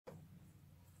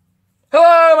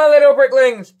Hello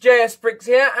Bricklings, JS Bricks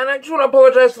here, and I just want to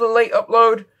apologise for the late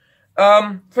upload.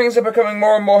 Things are becoming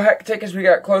more and more hectic as we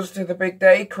get closer to the big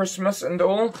day, Christmas and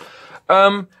all.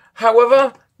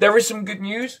 However, there is some good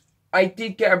news. I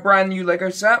did get a brand new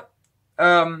Lego set.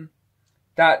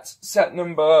 That's set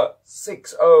number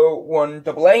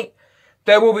 60188.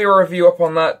 There will be a review up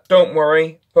on that, don't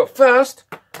worry. But first,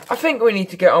 I think we need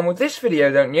to get on with this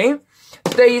video, don't you?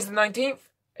 Today is the 19th,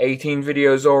 18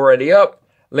 videos already up.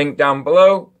 Link down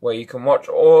below where you can watch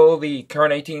all the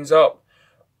current 18s up.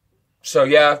 So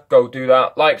yeah, go do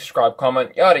that. Like, subscribe,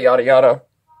 comment, yada yada yada.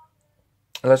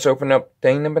 Let's open up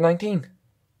day number 19.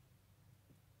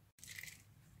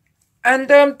 And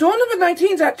door number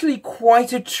 19 is actually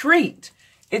quite a treat.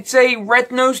 It's a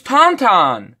red-nosed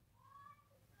tauntaun.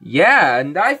 Yeah,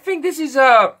 and I think this is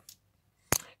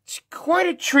it's quite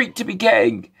a treat to be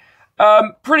getting.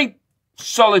 Pretty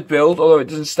solid build, although it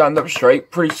doesn't stand up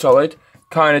straight. Pretty solid.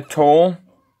 Kind of tall.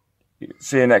 You can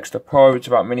see it next to Poe. It's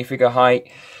about minifigure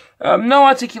height. No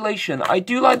articulation. I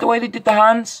do like the way they did the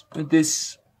hands with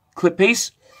this clip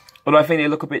piece, but I think they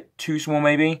look a bit too small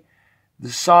maybe.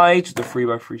 The sides, the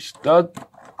 3x3 stud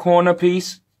corner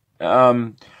piece.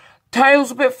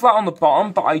 Tail's a bit flat on the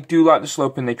bottom, but I do like the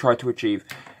sloping they tried to achieve.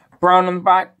 Brown on the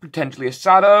back, potentially a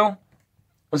saddle.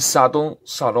 Saddle,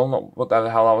 not what the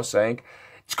hell I was saying.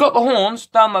 It's got the horns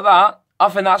down like that. I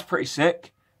think that's pretty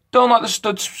sick. Don't like the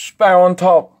stud spare on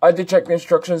top. I did check the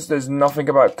instructions. There's nothing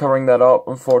about covering that up,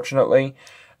 unfortunately.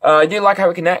 I do like how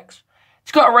it connects.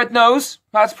 It's got a red nose.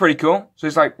 That's pretty cool. So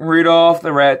it's like Rudolph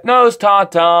the Red-Nosed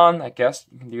Tauntaun. I guess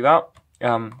you can do that.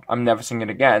 I'm never seeing it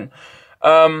again.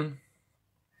 All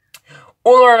I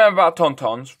remember about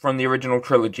Tauntauns from the original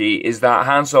trilogy is that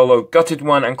Han Solo gutted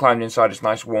one and climbed inside his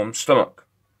nice warm stomach,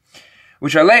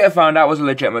 which I later found out was a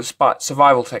legitimate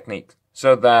survival technique.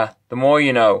 So there, the more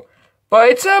you know. But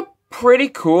it's a pretty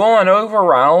cool and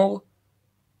overall,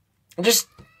 just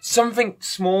something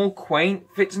small, quaint,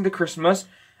 fits into Christmas,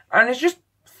 and it's just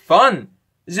fun.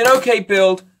 It's an okay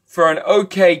build for an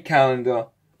okay calendar.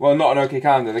 Well, not an okay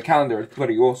calendar. The calendar is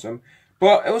bloody awesome,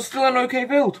 but it was still an okay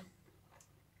build.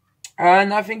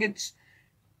 And I think it's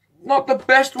not the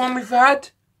best one we've had,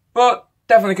 but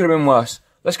definitely could have been worse.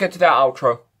 Let's get to that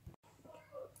outro.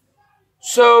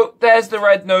 So, there's the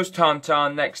red-nosed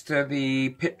tauntaun next to the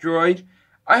pit droid.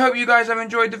 I hope you guys have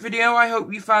enjoyed the video. I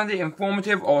hope you found it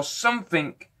informative or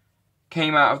something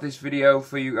came out of this video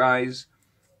for you guys.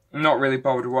 I'm not really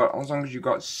bothered what, as long as you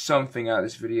got something out of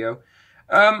this video.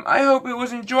 I hope it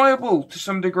was enjoyable to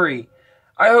some degree.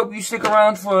 I hope you stick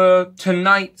around for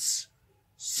tonight's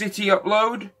city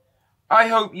upload. I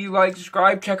hope you like,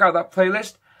 subscribe, check out that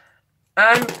playlist.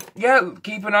 And, yeah,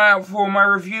 keep an eye out for my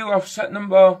review of set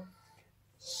number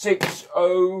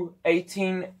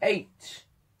 60188.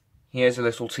 Here's a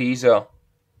little teaser.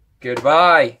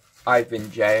 Goodbye. I've been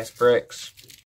JS Bricks.